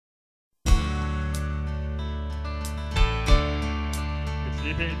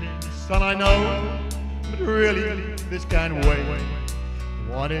sleeping, son, I know, but really this can't wait.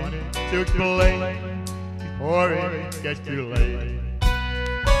 Wanted to explain before it gets too late.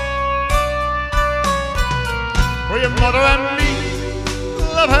 For your mother and me,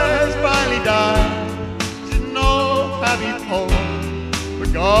 love has finally died. She's no happy home,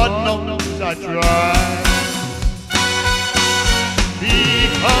 but God knows I tried.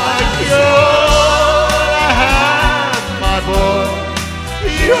 Because you're I have my boy,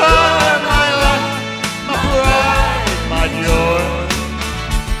 you are my life, my pride, my joy.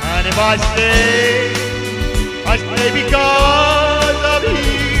 And if I stay because of you,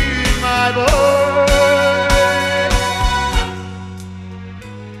 my boy.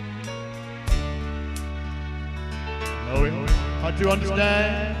 Knowing how to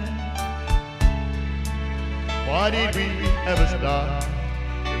understand, why did we ever start?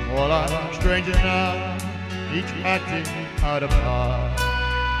 We're more like strangers now, each acting out of part.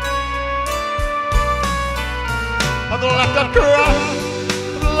 I've laughed, I've cried,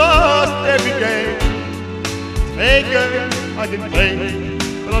 I've lost every game. Taken, I can play,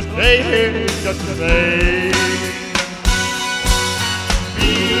 but I'll stay here just the same.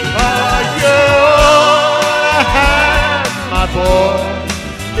 Because you're my boy,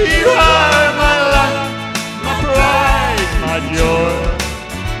 you are my life, my pride, my joy.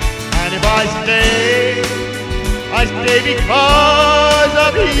 And if I stay because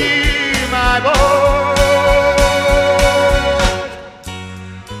of you, my boy.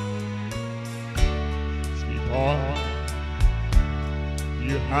 Sleep on,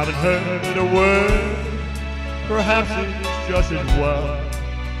 you haven't heard a word, perhaps it's just as well.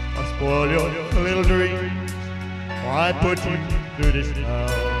 I'll spoil your little dreams, why put you through this hell?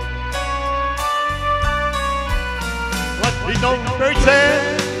 Please don't fairy tale,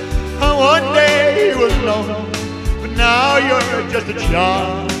 and one day you will know. But now you're just a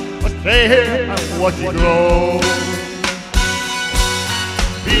child, I'll stay here and watch you grow.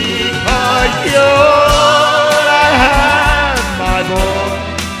 Because you're I have my boy,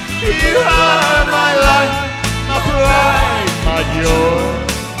 you are my life, my pride, my joy.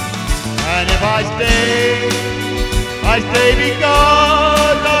 And if I stay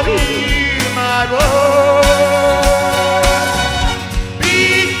because of you, my boy.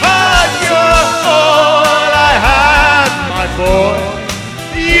 Because you're all I have, my boy.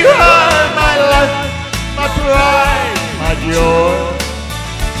 You are my life, my pride, my joy.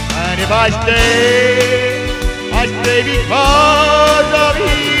 And if I stay because of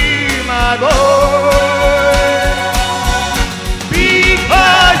you, my boy.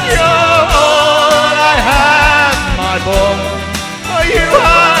 Because you're all I have, my boy. Oh, you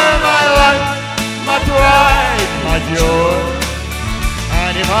are my life, my pride, my joy.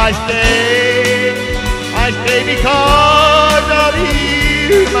 And if I stay because